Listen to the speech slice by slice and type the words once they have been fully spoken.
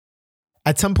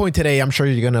At some point today, I'm sure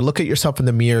you're going to look at yourself in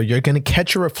the mirror. You're going to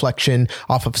catch a reflection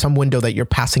off of some window that you're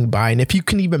passing by. And if you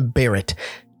can even bear it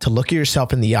to look at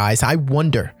yourself in the eyes, I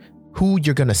wonder who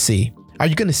you're going to see. Are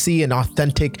you going to see an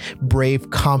authentic,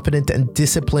 brave, confident, and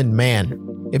disciplined man?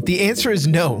 If the answer is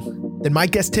no, then my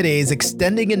guest today is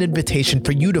extending an invitation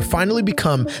for you to finally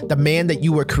become the man that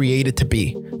you were created to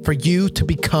be, for you to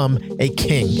become a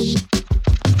king.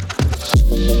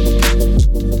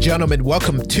 Gentlemen,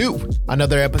 welcome to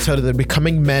another episode of the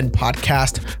Becoming Men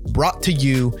podcast, brought to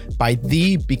you by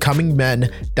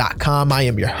thebecomingmen.com. I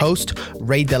am your host,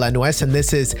 Ray De La Nuez, and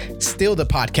this is still the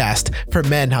podcast for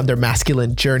men on their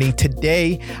masculine journey.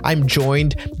 Today, I'm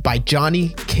joined by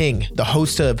Johnny King, the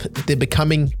host of the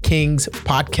Becoming Kings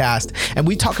podcast, and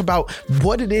we talk about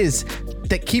what it is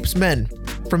that keeps men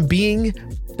from being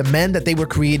the men that they were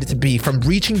created to be, from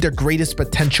reaching their greatest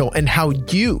potential, and how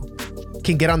you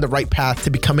can get on the right path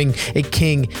to becoming a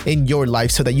king in your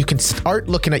life so that you can start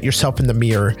looking at yourself in the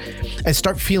mirror and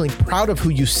start feeling proud of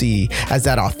who you see as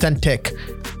that authentic,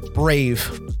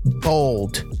 brave,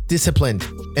 bold, disciplined,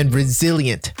 and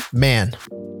resilient man.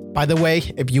 By the way,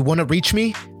 if you want to reach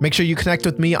me, make sure you connect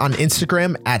with me on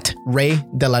Instagram at Ray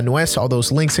De La Nuez. All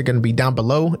those links are going to be down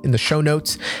below in the show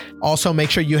notes. Also, make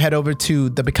sure you head over to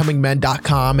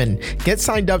thebecomingmen.com and get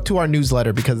signed up to our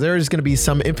newsletter, because there is going to be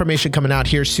some information coming out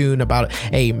here soon about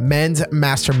a men's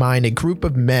mastermind, a group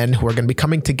of men who are going to be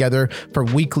coming together for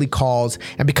weekly calls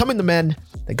and becoming the men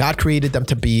that God created them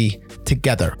to be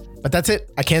together. But that's it.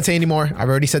 I can't say anymore. I've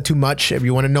already said too much. If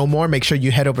you want to know more, make sure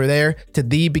you head over there to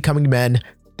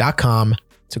thebecomingmen.com.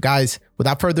 So guys,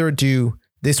 without further ado,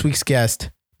 this week's guest,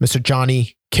 Mr.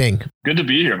 Johnny King. Good to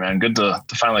be here, man. Good to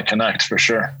finally connect, for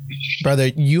sure. Brother,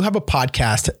 you have a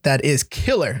podcast that is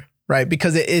killer, right?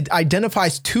 Because it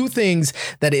identifies two things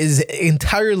that is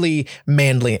entirely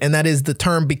manly, and that is the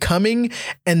term becoming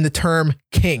and the term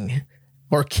king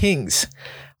or kings.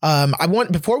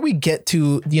 Before we get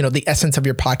to, the essence of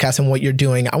your podcast and what you're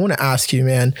doing, I want to ask you,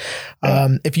 man,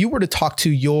 if you were to talk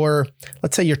to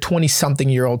let's say your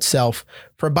 20-something-year-old self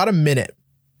for about a minute,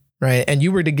 right? And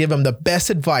you were to give him the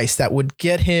best advice that would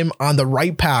get him on the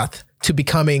right path to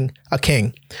becoming a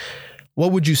king,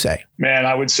 what would you say? Man,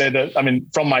 I would say that,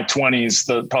 from my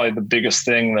 20s, probably the biggest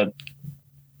thing that,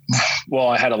 well,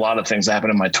 I had a lot of things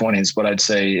happen in my 20s, but I'd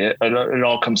say it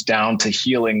all comes down to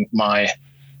healing my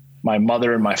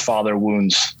mother and my father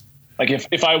wounds. Like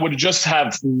if I would just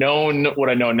have known what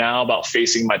I know now about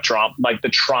facing my trauma, like the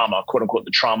trauma, quote unquote,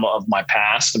 the trauma of my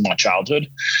past and my childhood.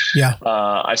 Yeah.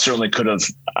 I certainly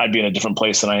I'd be in a different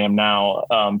place than I am now.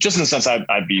 Just in the sense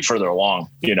I'd be further along,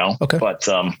 Okay. But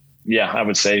yeah, I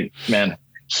would say, man,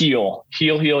 heal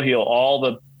all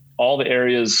the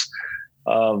areas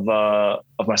of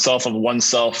myself, of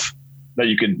oneself that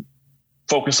you could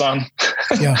focus on.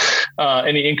 Yeah.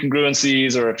 Any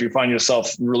incongruencies, or if you find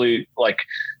yourself really like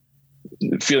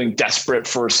feeling desperate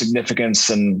for significance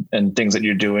and things that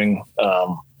you're doing,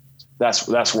 that's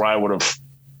where I would have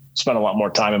spent a lot more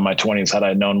time in my 20s had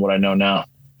I known what I know now.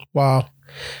 Wow.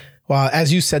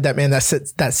 As you said that, man,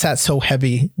 that sat so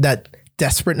heavy, that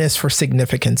desperateness for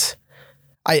significance.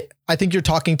 I think you're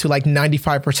talking to like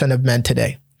 95% of men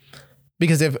today.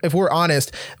 Because if we're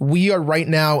honest, we are right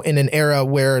now in an era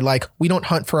where like we don't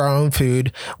hunt for our own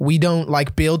food. We don't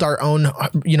like build our own,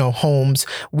 homes.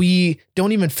 We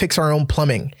don't even fix our own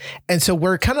plumbing. And so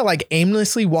we're kind of like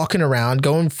aimlessly walking around,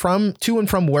 going to and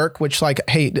from work, which like,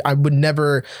 hey, I would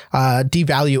never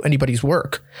devalue anybody's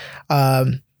work.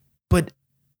 But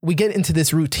we get into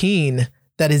this routine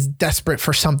that is desperate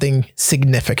for something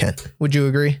significant. Would you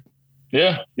agree?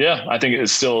 Yeah. I think it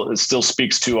still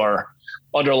speaks to our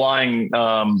underlying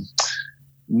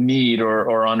need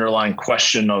or underlying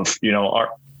question of,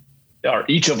 are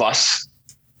each of us,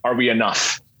 are we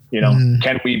enough?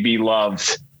 Can we be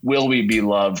loved? Will we be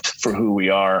loved for who we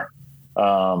are?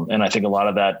 And I think a lot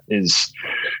of that is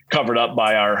covered up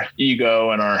by our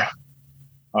ego and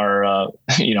our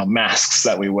masks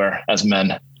that we wear as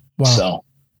men. Wow. So,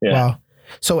 yeah. Wow.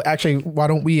 So actually, why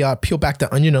don't we peel back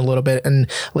the onion a little bit and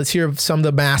let's hear some of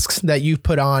the masks that you've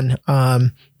put on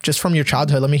just from your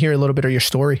childhood. Let me hear a little bit of your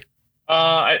story.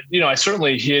 I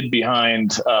certainly hid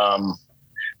behind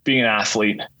being an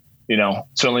athlete,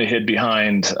 certainly hid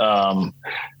behind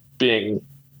being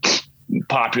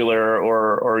popular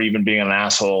or even being an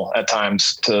asshole at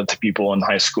times to people in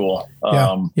high school.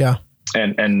 Yeah.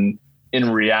 And in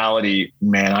reality,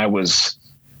 man, I was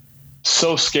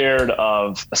so scared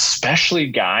of especially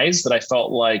guys that I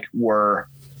felt like were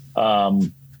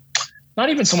not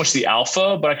even so much the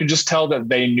alpha, but I could just tell that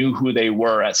they knew who they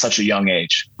were at such a young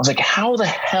age. I was like, how the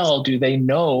hell do they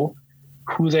know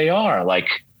who they are? Like,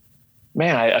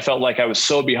 man, I felt like I was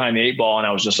so behind the 8 ball and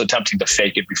I was just attempting to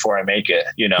fake it before I make it,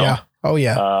 you know? Yeah. Oh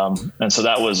yeah. And so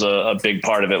that was a big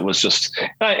part of it was just,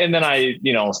 and then I,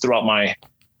 you know, throughout my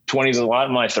 20s, a lot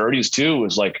in my 30s too,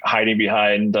 was like hiding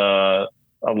behind, a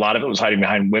lot of it was hiding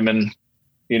behind women,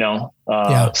 you know,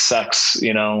 sex,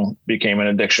 you know, became an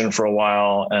addiction for a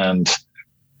while. And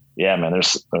yeah, man,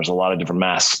 there's a lot of different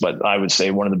masks, but I would say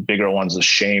one of the bigger ones is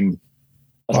shame.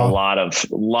 That's a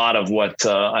lot of what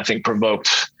I think provoked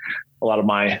a lot of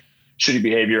my shitty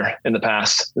behavior in the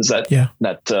past is that,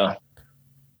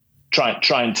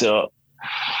 trying to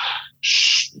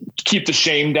keep the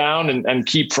shame down and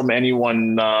keep from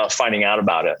anyone finding out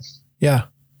about it. Yeah.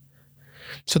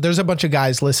 So there's a bunch of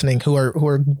guys listening who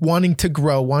are wanting to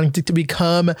grow, wanting to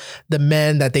become the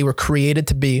men that they were created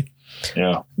to be.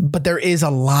 Yeah. But there is a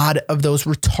lot of those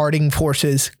retarding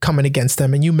forces coming against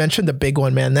them. And you mentioned the big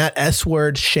one, man, that S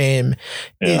word, shame,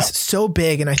 is so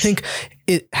big. And I think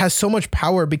it has so much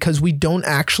power because we don't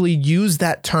actually use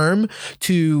that term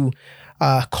to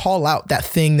call out that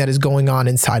thing that is going on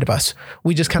inside of us.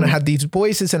 We just kind of have these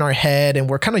voices in our head and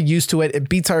we're kind of used to it.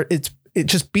 It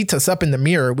just beats us up in the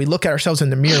mirror. We look at ourselves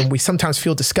in the mirror and we sometimes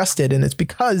feel disgusted, and it's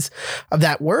because of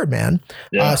that word, man.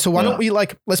 Yeah, so why don't we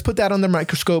let's put that on the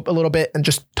microscope a little bit and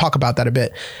just talk about that a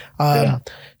bit.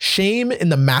 Shame in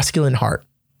the masculine heart.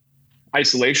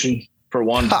 Isolation for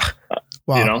one,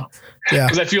 wow. You know,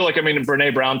 because I feel like, I mean,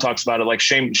 Brene Brown talks about it, like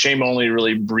shame only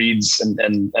really breeds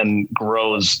and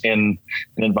grows in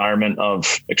an environment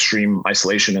of extreme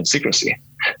isolation and secrecy.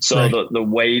 So the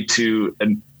way to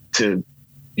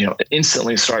you know,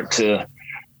 instantly start to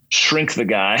shrink the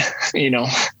guy, you know,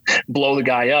 blow the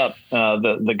guy up.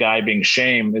 The guy being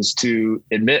shame is to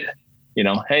admit, you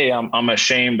know, hey, I'm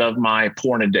ashamed of my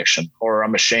porn addiction, or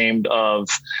I'm ashamed of,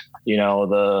 you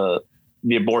know,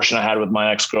 the abortion I had with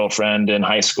my ex-girlfriend in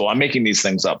high school. I'm making these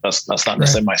things up. That's not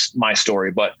necessarily my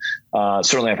story, but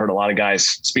certainly I've heard a lot of guys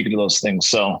speaking to those things.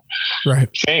 So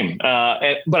shame.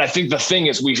 But I think the thing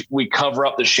is we cover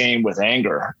up the shame with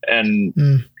anger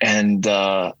and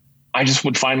I just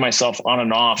would find myself on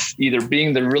and off either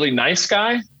being the really nice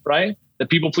guy, right? The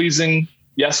people pleasing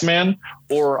yes man,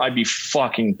 or I'd be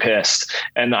fucking pissed,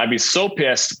 and I'd be so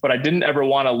pissed, but I didn't ever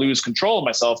want to lose control of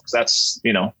myself because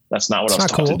that's not what I was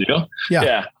taught to do.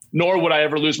 Yeah. Nor would I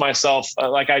ever lose myself.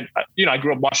 I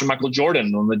grew up watching Michael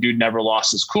Jordan when the dude never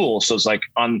lost his cool. So it's like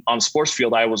on sports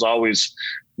field, I was always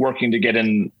working to get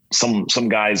in some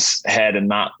guy's head and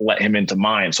not let him into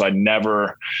mine. So I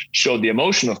never showed the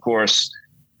emotion, of course,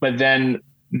 but then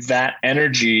that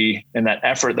energy and that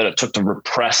effort that it took to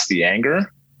repress the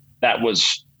anger, that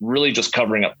was really just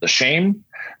covering up the shame,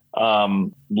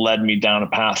 led me down a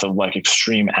path of like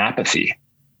extreme apathy.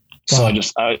 Wow.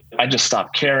 So I just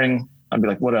stopped caring. I'd be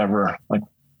like, whatever, like,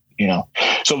 you know,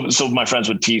 so my friends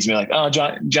would tease me like, oh,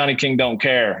 Johnny King don't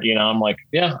care. You know, I'm like,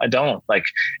 yeah, I don't like,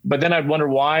 but then I'd wonder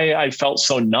why I felt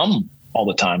so numb all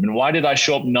the time. And why did I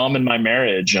show up numb in my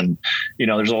marriage? And, you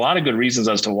know, there's a lot of good reasons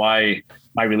as to why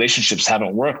my relationships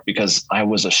haven't worked, because I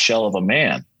was a shell of a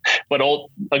man. But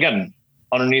again,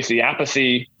 underneath the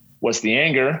apathy was the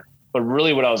anger. But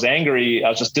really what I was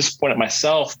just disappointed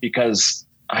myself because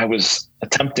I was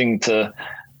attempting to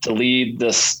lead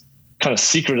this kind of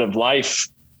secretive life,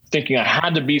 thinking I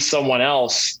had to be someone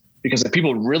else, because if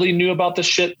people really knew about the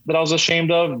shit that I was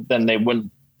ashamed of, then they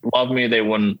wouldn't love me. They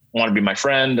wouldn't want to be my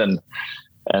friend.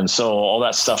 And so all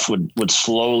that stuff would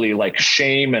slowly, like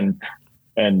shame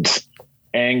and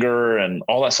anger and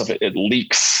all that stuff, it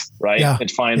leaks, right? Yeah.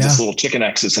 It finds this little chicken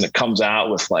exits and it comes out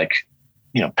with like,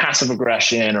 you know, passive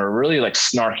aggression or really like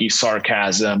snarky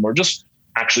sarcasm or just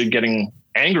actually getting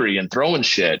angry and throwing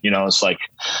shit, you know. It's like,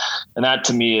 and that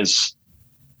to me is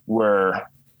where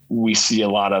we see a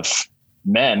lot of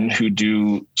men who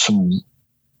do some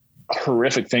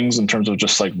horrific things in terms of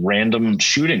just like random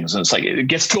shootings. And it's like, it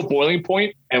gets to a boiling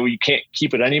point and you can't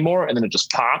keep it anymore. And then it just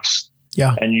pops.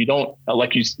 Yeah. And you don't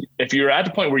if you're at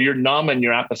the point where you're numb and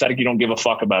you're apathetic, you don't give a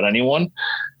fuck about anyone,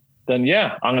 then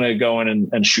yeah, I'm going to go in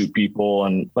and shoot people.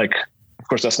 And like, of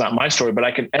course that's not my story, but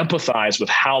I can empathize with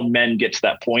how men get to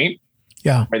that point.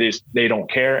 Yeah. Where they don't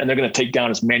care. And they're going to take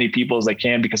down as many people as they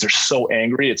can because they're so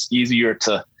angry. It's easier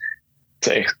to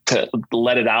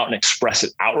let it out and express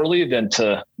it outwardly than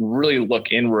to really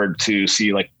look inward to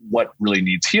see like what really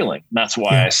needs healing. And that's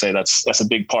why I say that's a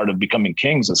big part of becoming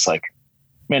kings. It's like,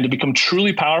 man, to become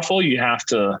truly powerful, you have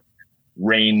to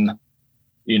reign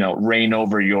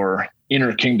over your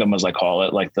inner kingdom, as I call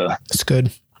it, like that's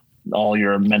good. All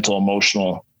your mental,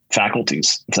 emotional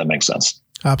faculties, if that makes sense.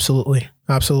 Absolutely.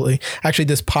 Absolutely. Actually,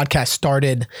 this podcast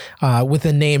started with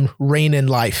the name Reign in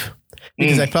Life.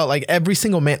 because I felt like every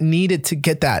single man needed to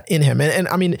get that in him. And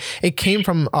I mean, it came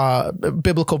from a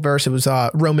biblical verse. It was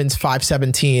Romans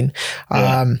 5:17.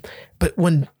 But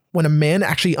when a man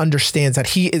actually understands that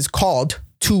he is called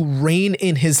to reign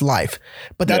in his life,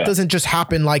 but that doesn't just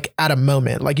happen like at a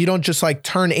moment. Like you don't just like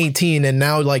turn 18 and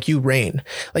now like you reign.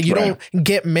 Like you don't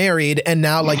get married and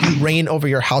now like you reign over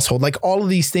your household. Like all of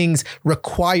these things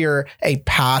require a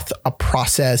path, a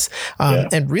process.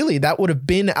 And really that would have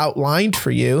been outlined for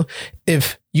you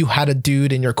if you had a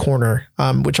dude in your corner,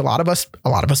 which a lot of us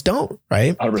don't,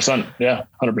 right? 100%. Yeah.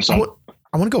 100%.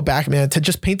 I want to go back, man, to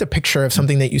just paint the picture of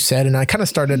something that you said. And I kind of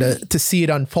started to see it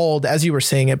unfold as you were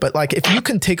saying it. But like, if you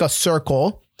can take a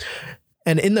circle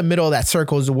and in the middle of that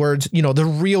circle is the words, you know, the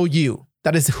real you,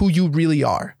 that is who you really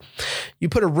are. You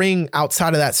put a ring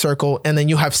outside of that circle and then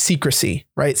you have secrecy,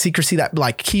 right? Secrecy that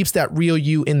like keeps that real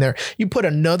you in there. You put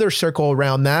another circle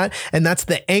around that and that's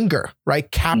the anger,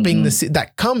 right? Capping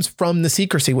that comes from the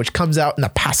secrecy, which comes out in the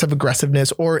passive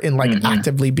aggressiveness or in like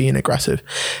actively being aggressive.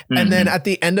 And then at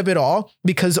the end of it all,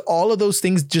 because all of those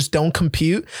things just don't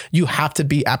compute, you have to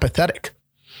be apathetic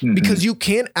because you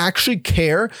can't actually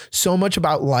care so much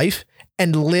about life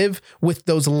and live with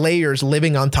those layers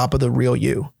living on top of the real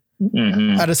you.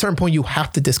 At a certain point, you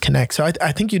have to disconnect. So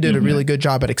I think you did a really good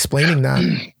job at explaining that.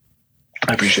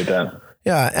 I appreciate that.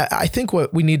 Yeah. I think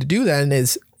what we need to do then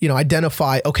is, you know,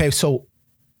 identify, okay, so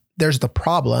there's the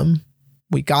problem.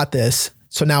 We got this.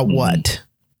 So now what?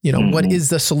 You know, what is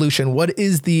the solution? What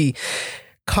is the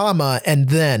comma and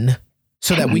then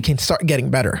so that we can start getting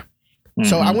better?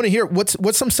 So I want to hear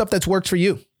what's some stuff that's worked for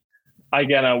you.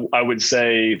 Again, I would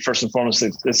say first and foremost,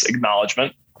 it's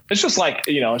acknowledgement. It's just like,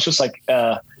 you know,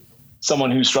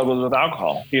 someone who struggles with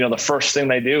alcohol. You know, the first thing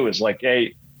they do is like,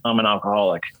 hey, I'm an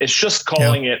alcoholic. It's just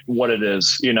calling it what it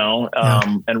is, you know,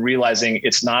 and realizing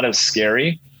it's not as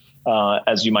scary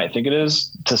as you might think it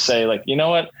is to say like, you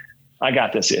know what, I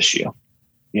got this issue,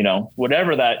 you know,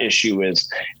 whatever that issue is.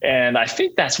 And I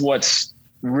think that's what's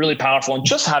really powerful. And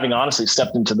just having honestly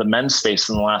stepped into the men's space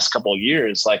in the last couple of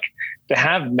years, like to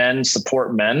have men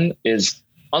support men is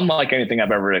unlike anything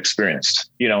I've ever experienced.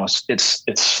 You know, it's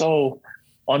so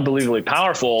unbelievably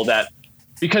powerful that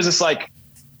because it's like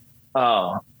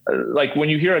when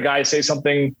you hear a guy say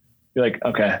something, you're like,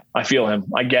 okay, I feel him.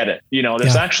 I get it. You know,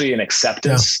 there's actually an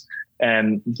acceptance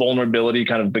and vulnerability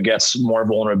kind of begets more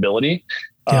vulnerability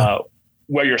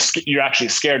where you're actually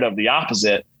scared of the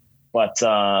opposite. But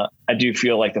I do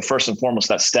feel like the first and foremost,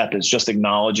 that step is just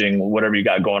acknowledging whatever you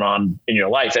got going on in your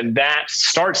life. And that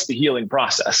starts the healing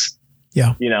process.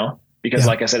 Yeah. You know, because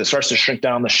like I said, it starts to shrink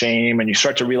down the shame and you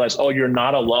start to realize, oh, you're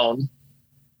not alone.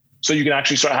 So you can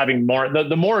actually start having more,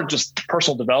 the more just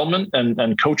personal development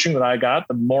and coaching that I got,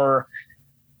 the more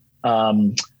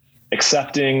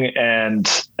accepting and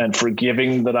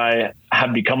forgiving that I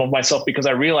have become of myself, because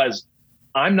I realized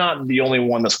I'm not the only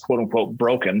one that's quote unquote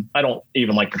broken. I don't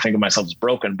even like to think of myself as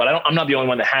broken, but I'm not the only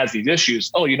one that has these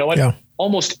issues. Oh, you know what? Yeah.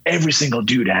 Almost every single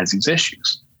dude has these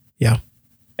issues. Yeah.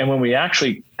 And when we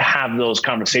actually have those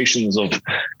conversations of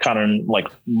kind of like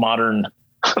modern,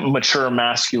 mature,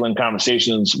 masculine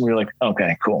conversations, we're like,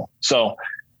 okay, cool. So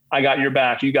I got your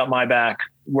back. You got my back.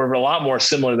 We're a lot more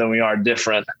similar than we are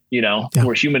different. You know,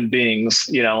 we're human beings,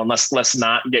 you know, and let's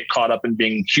not get caught up in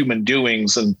being human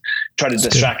doings and try to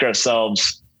distract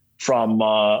ourselves from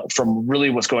really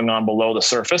what's going on below the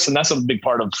surface. And that's a big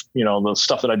part of, you know, the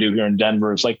stuff that I do here in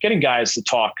Denver is like getting guys to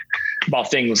talk about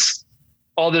things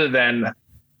other than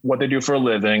what they do for a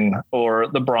living or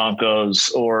the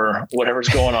Broncos or whatever's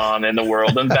going on in the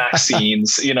world and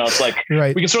vaccines. You know, it's like,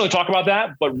 we can certainly talk about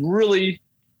that, but really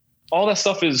all that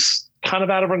stuff is kind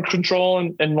of out of our control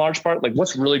in large part, like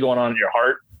what's really going on in your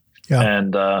heart. Yeah.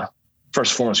 And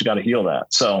first and foremost, you got to heal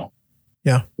that. So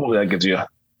hopefully that gives you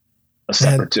a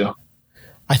step or two.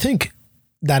 I think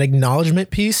that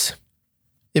acknowledgement piece,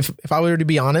 if I were to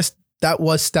be honest, that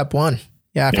was step one.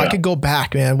 Yeah. If I could go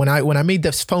back, man, when I made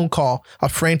this phone call, a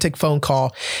frantic phone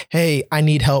call, hey, I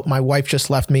need help. My wife just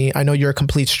left me. I know you're a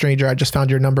complete stranger. I just found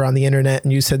your number on the internet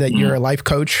and you said that you're a life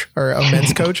coach or a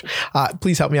men's coach.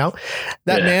 Please help me out.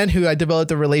 That man who I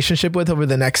developed a relationship with over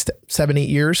the next 7-8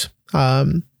 years,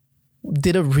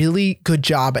 did a really good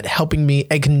job at helping me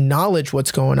acknowledge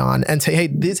what's going on and say,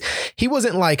 hey, he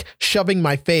wasn't like shoving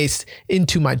my face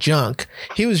into my junk.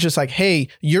 He was just like, hey,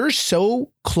 you're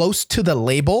so close to the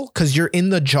label because you're in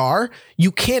the jar.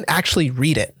 You can't actually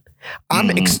read it. I'm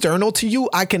external to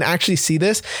you. I can actually see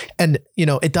this. And, you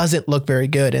know, it doesn't look very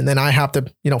good. And then I have to,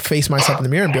 you know, face myself in the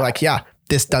mirror and be like, yeah,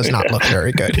 this does not look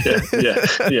very good.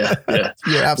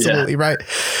 You're absolutely right.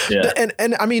 Yeah.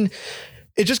 And I mean,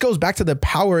 it just goes back to the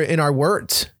power in our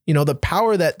words, you know, the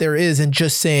power that there is in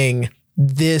just saying,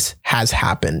 this has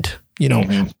happened. You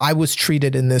know, I was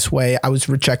treated in this way. I was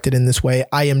rejected in this way.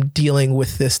 I am dealing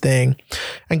with this thing.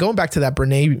 And going back to that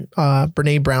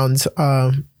Brene Brown's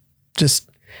just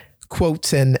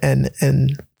quotes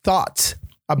and thoughts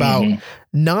about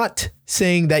not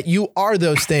saying that you are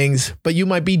those things, but you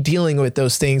might be dealing with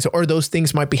those things, or those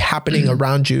things might be happening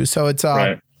around you. So it's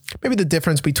maybe the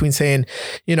difference between saying,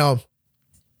 you know,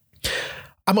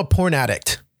 I'm a porn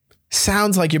addict.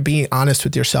 Sounds like you're being honest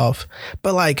with yourself,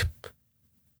 but like,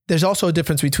 there's also a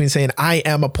difference between saying I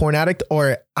am a porn addict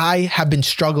or I have been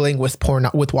struggling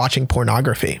with watching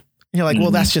pornography. And you're like,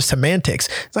 well, that's just semantics.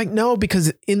 It's like, no,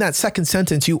 because in that second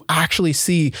sentence, you actually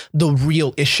see the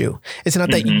real issue. It's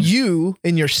not that you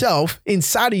in yourself,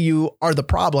 inside of you, are the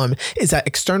problem. Is that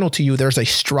external to you, there's a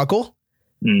struggle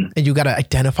and you got to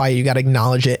identify it, you got to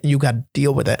acknowledge it, and you got to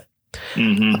deal with it.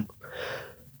 You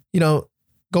know,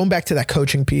 going back to that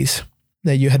coaching piece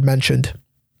that you had mentioned,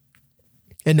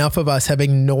 enough of us have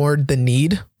ignored the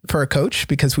need for a coach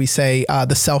because we say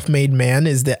the self-made man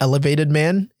is the elevated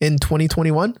man in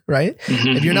 2021, right?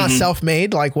 If you're not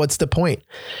self-made, like, what's the point?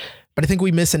 But I think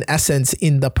we miss an essence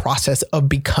in the process of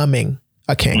becoming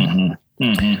a king.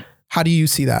 How do you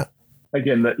see that?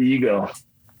 Again, the ego.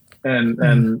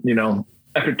 And you know,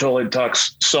 Eckhart Tolle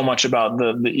talks so much about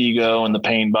the ego and the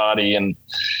pain body, and,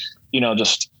 you know,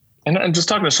 just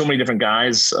talking to so many different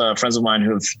guys, friends of mine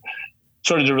who've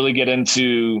started to really get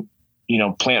into, you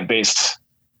know, plant-based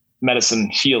medicine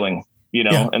healing, you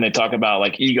know, and they talk about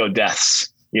like ego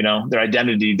deaths, you know, their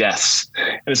identity deaths.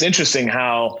 And it's interesting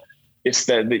how it's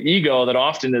the ego that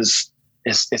often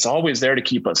it's always there to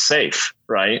keep us safe.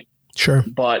 Right. Sure.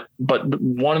 But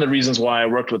one of the reasons why I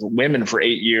worked with women for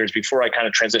 8 years before I kind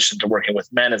of transitioned to working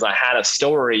with men is I had a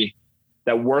story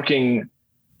that working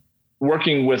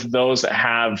with those that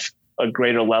have a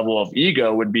greater level of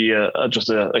ego would be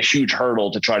just a huge hurdle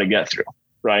to try to get through.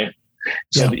 Right.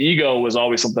 So the ego was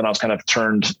always something I was kind of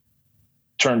turned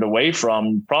away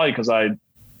from, probably because I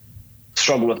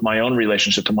struggled with my own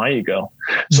relationship to my ego.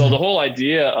 So the whole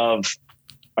idea of,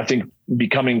 I think,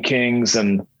 becoming kings,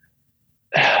 and,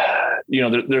 you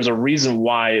know, there's a reason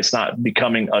why it's not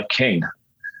becoming a king.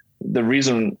 The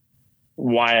reason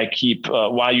why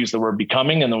why I use the word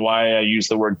becoming and then why I use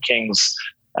the word kings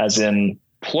as in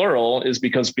plural is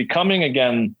because becoming,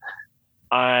 again,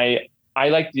 I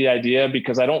like the idea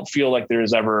because I don't feel like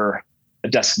there's ever a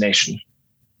destination.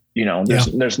 You know,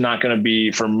 there's not going to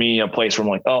be, for me, a place where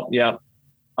I'm like, oh yeah,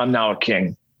 I'm now a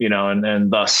king, you know,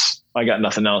 and thus I got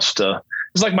nothing else to,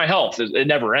 it's like my health. It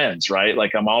never ends, right?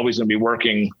 Like I'm always going to be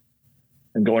working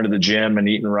and going to the gym and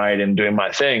eating right and doing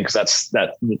my thing. Cause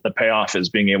the payoff is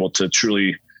being able to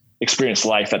truly experience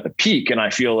life at the peak. And I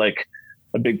feel like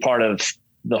a big part of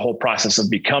the whole process of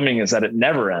becoming is that it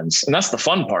never ends. And that's the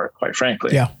fun part, quite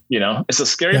frankly. Yeah. You know, it's a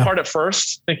scary part at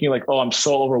first, thinking like, oh, I'm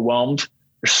so overwhelmed.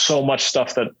 There's so much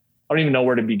stuff that I don't even know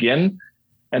where to begin.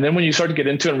 And then when you start to get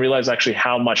into it and realize actually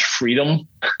how much freedom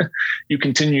you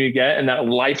continue to get, and that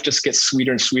life just gets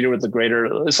sweeter and sweeter with the greater,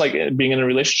 it's like being in a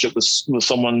relationship with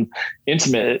someone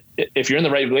intimate. If you're in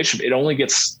the right relationship, it only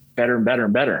gets better and better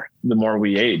and better the more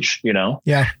we age, you know?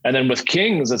 Yeah. And then with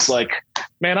kings, it's like,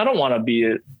 man, I don't want to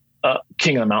be a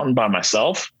king of the mountain by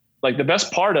myself. Like the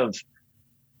best part of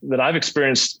that I've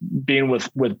experienced being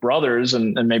with brothers,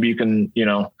 and maybe you can, you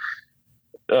know,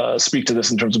 speak to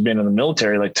this in terms of being in the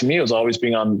military. Like to me, it was always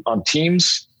being on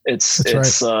teams. It's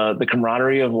the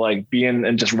camaraderie of like being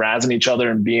and just razzing each other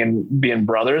and being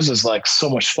brothers is like so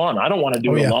much fun. I don't want to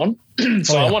do it alone.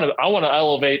 So I want to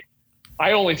elevate.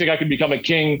 I only think I could become a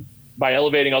king by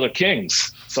elevating other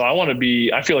kings. So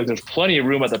I feel like there's plenty of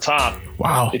room at the top,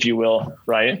 if you will,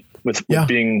 right? With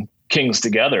being kings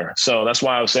together. So that's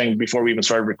why I was saying before we even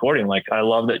started recording, like, I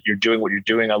love that you're doing what you're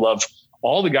doing. I love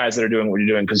all the guys that are doing what you're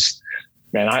doing. Cause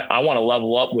man, I want to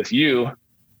level up with you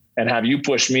and have you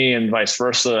push me and vice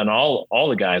versa. And all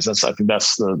the guys, I think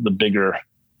that's the bigger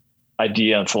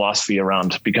idea and philosophy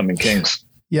around becoming kings.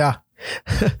 Yeah.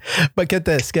 But get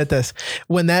this.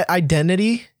 When that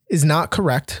identity is not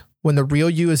correct, when the real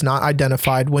you is not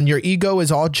identified, when your ego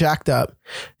is all jacked up,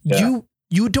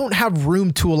 you don't have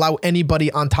room to allow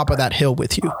anybody on top of that hill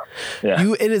with you.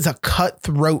 It is a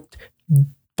cutthroat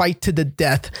fight to the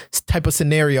death type of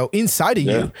scenario inside of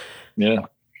you. Yeah.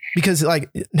 Because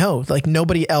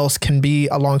nobody else can be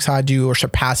alongside you or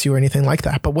surpass you or anything like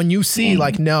that. But when you see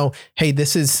no, hey,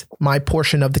 this is my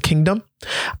portion of the kingdom,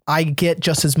 I get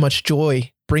just as much joy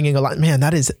bringing a lot. Man,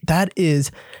 that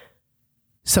is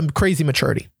some crazy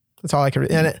maturity. That's all I can.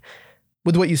 And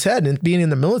with what you said and being in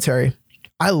the military,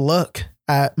 I look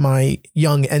at my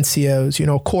young NCOs, you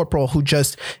know, corporal who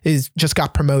just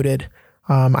got promoted.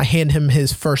 I hand him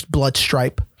his first blood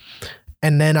stripe.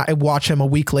 And then I watch him a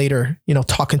week later,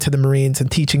 talking to the Marines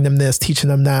and teaching them this, teaching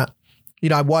them that.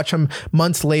 I watch him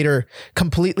months later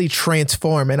completely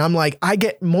transform. And I'm like, I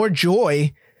get more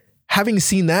joy having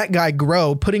seen that guy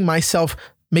grow, making myself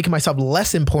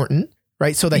less important,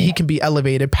 right? So that he can be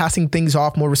elevated, passing things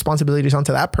off, more responsibilities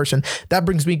onto that person. That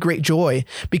brings me great joy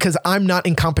because I'm not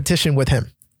in competition with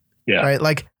him. Yeah. Right.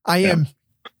 Like I am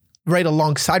right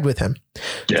alongside with him.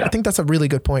 Yeah. So I think that's a really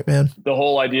good point, man. The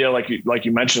whole idea, like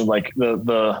you mentioned, like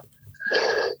the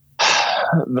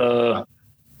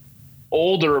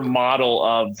older model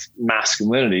of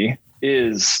masculinity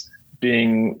is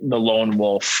being the lone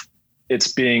wolf.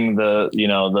 It's being the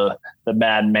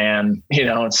madman,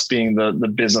 it's being the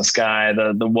business guy,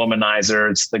 the womanizer.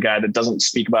 It's the guy that doesn't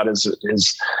speak about his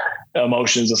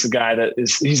emotions. It's the guy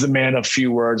he's the man of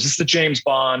few words. It's the James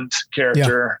Bond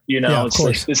character,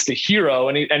 it's the hero.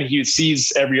 And he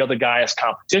sees every other guy as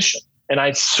competition. And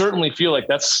I certainly feel like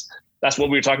that's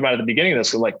what we were talking about at the beginning of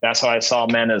this. Like, that's how I saw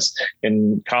men as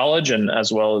in college and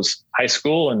as well as high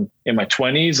school and in my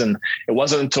 20s. And it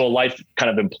wasn't until life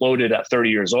kind of imploded at 30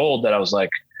 years old that I was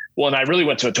like, well, and I really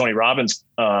went to a Tony Robbins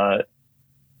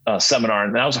seminar.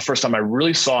 And that was the first time I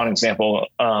really saw an example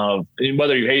of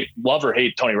whether you love or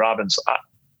hate Tony Robbins.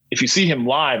 If you see him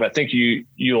live, I think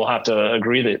you'll have to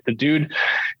agree that the dude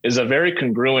is a very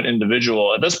congruent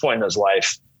individual at this point in his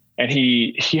life. And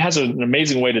he has an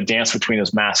amazing way to dance between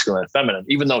his masculine and feminine,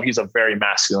 even though he's a very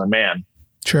masculine man.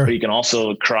 Sure. But he can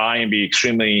also cry and be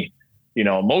extremely,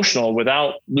 emotional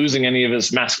without losing any of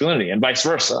his masculinity and vice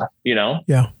versa,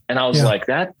 Yeah. And I was like,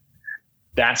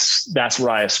 that's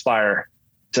what I aspire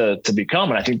to become.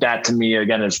 And I think that to me,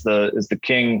 again, is the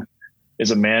king is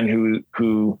a man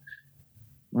who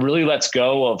really lets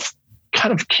go of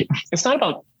it's not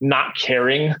about not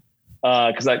caring,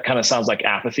 because that kind of sounds like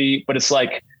apathy, but it's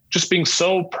like just being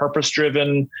so purpose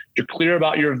driven. You're clear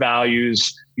about your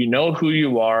values. You know who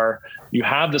you are. You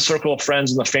have the circle of friends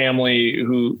and the family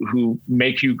who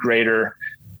make you greater,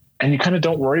 and you kind of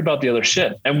don't worry about the other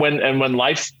shit. And when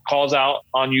life calls out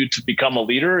on you to become a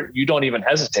leader, you don't even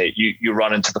hesitate. You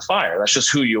run into the fire. That's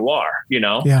just who you are,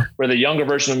 Yeah. Where the younger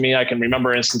version of me, I can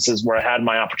remember instances where I had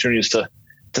my opportunities to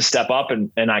step up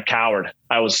and I cowered.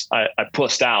 I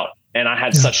pussed out, and I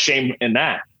had such shame in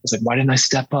that. It's like, why didn't I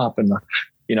step up? And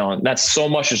and that's so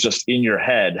much is just in your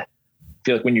head. I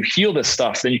feel like when you heal this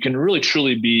stuff, then you can really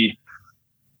truly be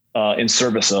in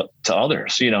service to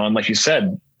others, and like you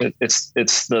said,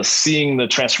 it's the seeing the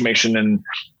transformation in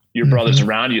your brothers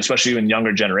around you, especially in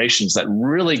younger generations, that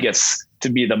really gets to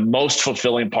be the most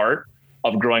fulfilling part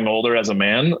of growing older as a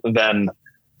man than,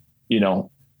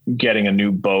 getting a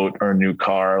new boat or a new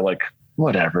car. Like,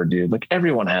 whatever, dude, like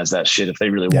everyone has that shit if they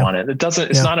really want it.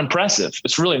 It's not impressive.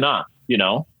 It's really not,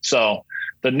 so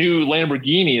the new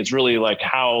Lamborghini is really like,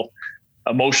 how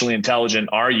emotionally intelligent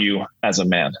are you as a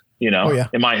man,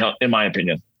 in my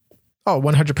opinion. Oh,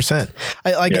 100%.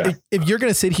 If you're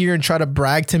going to sit here and try to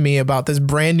brag to me about this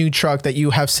brand new truck that you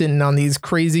have sitting on these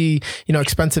crazy,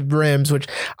 expensive rims, which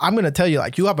I'm going to tell you,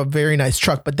 like, you have a very nice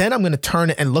truck, but then I'm going to turn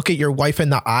and look at your wife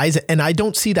in the eyes and I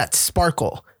don't see that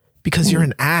sparkle because you're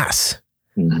an ass.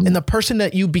 Mm-hmm. And the person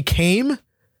that you became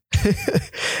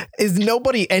is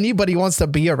anybody wants to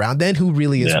be around then who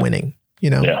really is winning,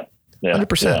 Yeah. 100%.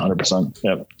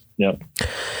 100%. Yep.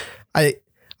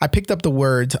 I picked up the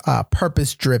word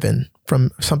purpose driven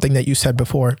from something that you said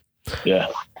before. Yeah.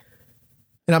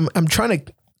 And I'm trying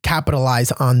to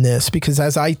capitalize on this because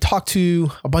as I talk to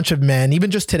a bunch of men,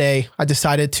 even just today, I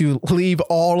decided to leave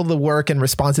all of the work and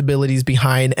responsibilities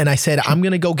behind. And I said, I'm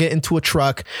going to go get into a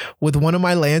truck with one of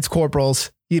my Lance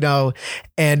corporals,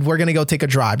 and we're going to go take a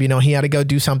drive. He had to go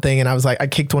do something. And I was like, I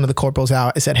kicked one of the corporals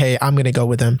out. I said, hey, I'm going to go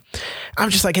with him. I'm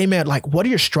just like, hey man, like, what are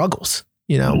your struggles?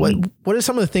 What are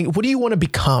some of the things, what do you want to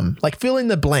become? Like, fill in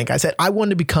the blank. I said, I want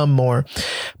to become more,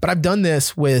 but I've done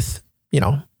this with,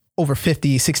 over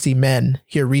 50, 60 men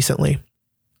here recently.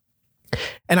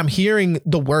 And I'm hearing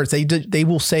the words they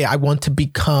will say, I want to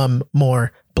become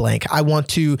more blank. I want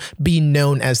to be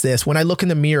known as this. When I look in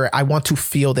the mirror, I want to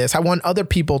feel this. I want other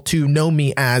people to know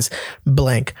me as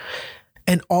blank.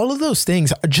 And all of those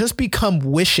things just become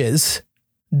wishes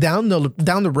down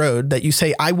the road that you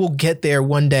say, I will get there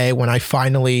one day when I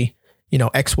finally,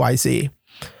 XYZ.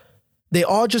 They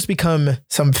all just become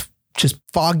some just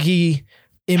foggy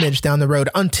image down the road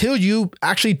until you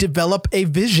actually develop a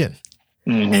vision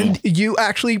and you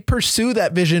actually pursue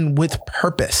that vision with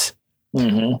purpose.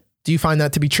 Mm-hmm. Do you find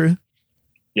that to be true?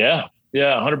 Yeah.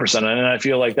 Yeah. 100%. And I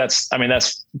feel like that's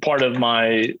part of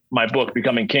my book,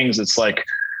 Becoming Kings. It's like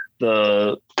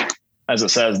as it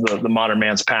says, the modern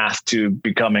man's path to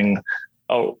becoming,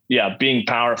 being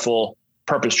powerful,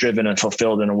 purpose driven and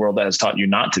fulfilled in a world that has taught you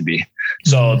not to be.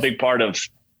 So a big part of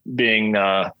being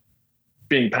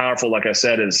powerful, like I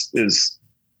said, is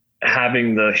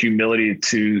having the humility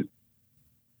to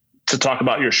talk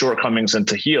about your shortcomings and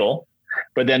to heal,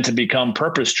 but then to become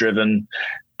purpose driven,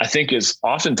 I think is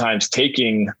oftentimes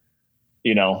taking,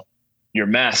 your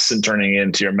mess and turning it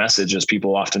into your message, as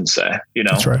people often say,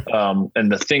 That's right.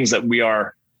 And the things that we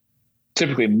are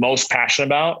typically most passionate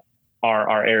about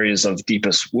are areas of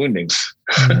deepest woundings,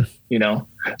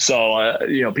 So,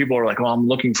 people are like, well, I'm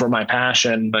looking for my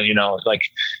passion, but like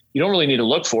you don't really need to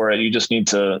look for it. You just need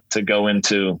to go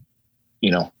into,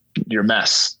 your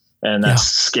mess, and that's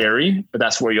scary, but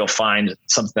that's where you'll find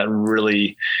something that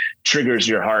really triggers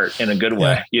your heart in a good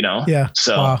way, Yeah.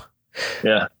 So, wow.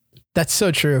 Yeah. That's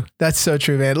so true. That's so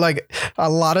true, man. Like a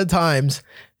lot of times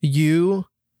you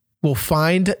will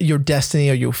find your destiny,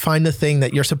 or you'll find the thing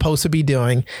that you're supposed to be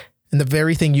doing, and the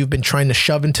very thing you've been trying to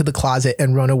shove into the closet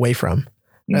and run away from.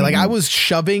 Right? Mm-hmm. Like I was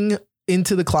shoving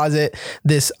into the closet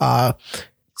this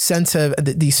sense of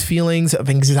these feelings of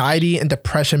anxiety and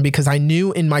depression, because I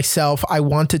knew in myself I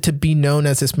wanted to be known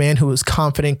as this man who was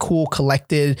confident, cool,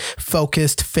 collected,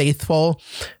 focused, faithful.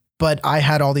 But I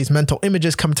had all these mental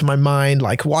images come to my mind,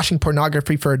 like watching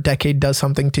pornography for a decade does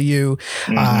something to you.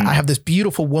 Mm-hmm. I have this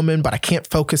beautiful woman, but I can't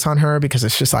focus on her because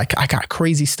it's just like I got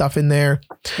crazy stuff in there.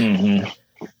 Mm-hmm.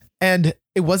 And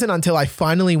it wasn't until I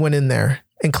finally went in there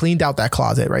and cleaned out that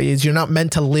closet, right? Is you're not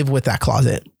meant to live with that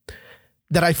closet,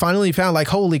 that I finally found like,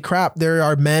 holy crap, there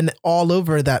are men all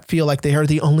over that feel like they are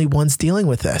the only ones dealing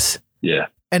with this. Yeah.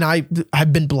 And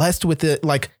I've been blessed with it,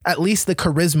 like at least the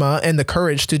charisma and the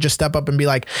courage to just step up and be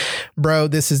like, bro,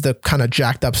 this is the kind of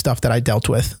jacked up stuff that I dealt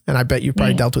with. And I bet you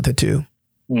probably dealt with it too.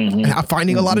 Mm-hmm. And I'm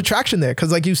finding a lot of traction there.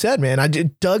 Cause like you said, man, I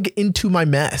dug into my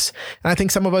mess, and I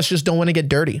think some of us just don't want to get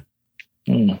dirty.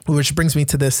 Which brings me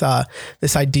to this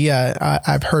idea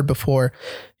I've heard before,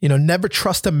 never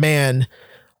trust a man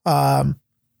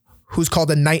who's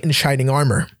called a knight in shining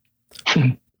armor,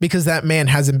 because that man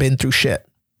hasn't been through shit.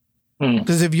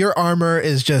 Because if your armor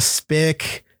is just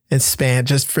spick and span,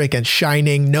 just freaking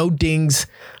shining, no dings,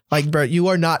 like, bro, you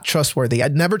are not trustworthy.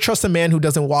 I'd never trust a man who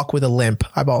doesn't walk with a limp.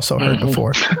 I've also heard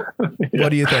before. What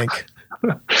do you think?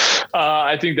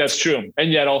 I think that's true.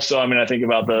 And yet also, I mean, I think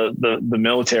about the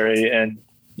military, and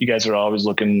you guys are always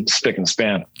looking spick and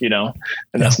span, and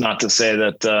that's not to say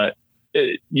that,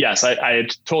 yes, I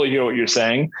totally hear what you're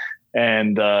saying.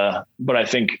 And, but I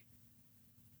think,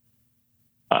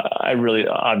 I really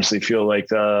obviously feel like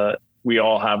we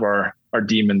all have our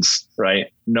demons,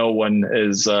 right? No one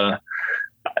is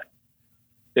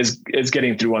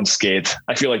getting through unscathed.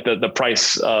 I feel like the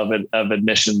price of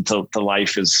admission to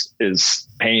life is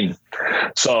pain.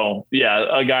 So yeah,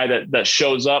 a guy that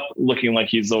shows up looking like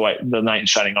he's the knight in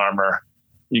shining armor,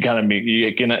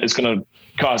 it's going to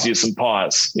cause you some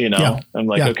pause, I'm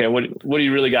like, okay, what do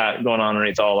you really got going on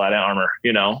underneath all that armor,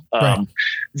 right.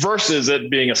 Versus it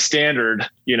being a standard,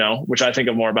 which I think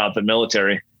of more about the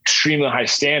military, extremely high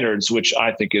standards, which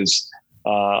I think is a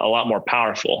lot more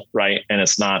powerful. Right. And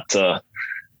it's not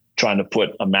trying to put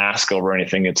a mask over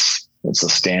anything. It's a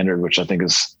standard, which I think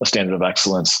is a standard of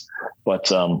excellence.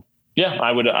 But,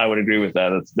 I would agree with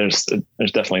that. There's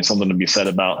definitely something to be said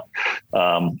about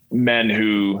men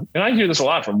who, and I hear this a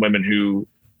lot from women who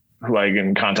I get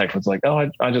in contact with, like, oh,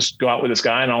 I just go out with this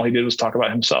guy and all he did was talk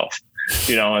about himself,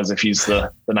 as if he's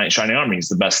the knight in shining armor. He's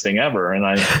the best thing ever. And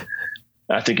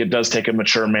I think it does take a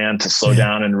mature man to slow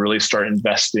down and really start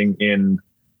investing in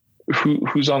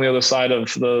who's on the other side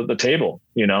of the table,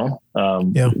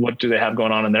 what do they have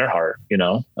going on in their heart?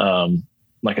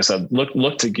 Like I said,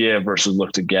 look to give versus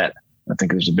look to get. I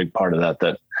think there's a big part of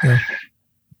that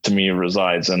to me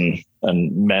resides in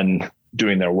men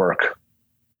doing their work.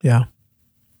 Yeah.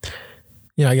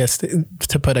 I guess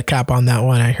to put a cap on that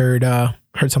one, I heard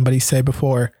somebody say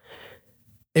before,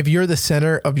 if you're the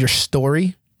center of your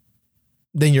story,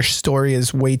 then your story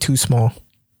is way too small.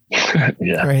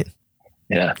 Yeah. Right.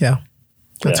 Yeah. Yeah.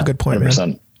 That's a good point, 100%.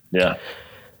 Man. Yeah.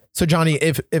 So Johnny,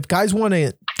 if guys want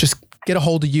to just get a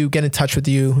hold of you, get in touch with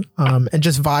you, and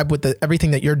just vibe with everything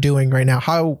that you're doing right now,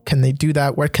 how can they do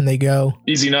that? Where can they go?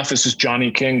 Easy enough. It's just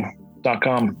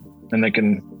johnnyking.com, and they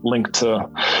can link to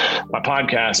my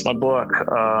podcast, my book,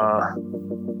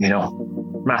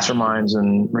 masterminds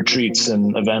and retreats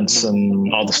and events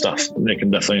and all the stuff. They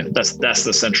can definitely, that's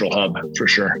the central hub for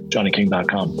sure.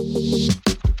 johnnyking.com.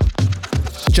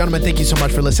 Gentlemen, thank you so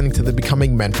much for listening to the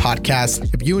Becoming Men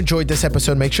podcast. If you enjoyed this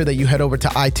episode, make sure that you head over to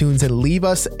iTunes and leave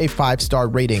us a 5-star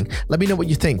rating. Let me know what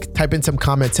you think. Type in some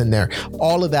comments in there.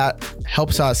 All of that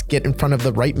helps us get in front of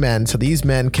the right men, so these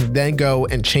men can then go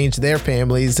and change their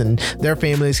families, and their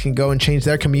families can go and change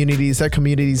their communities,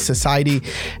 society.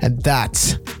 And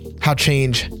that's how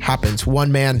change happens,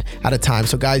 one man at a time.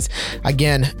 So guys,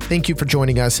 again, thank you for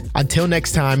joining us. Until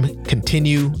next time,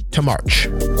 continue to march.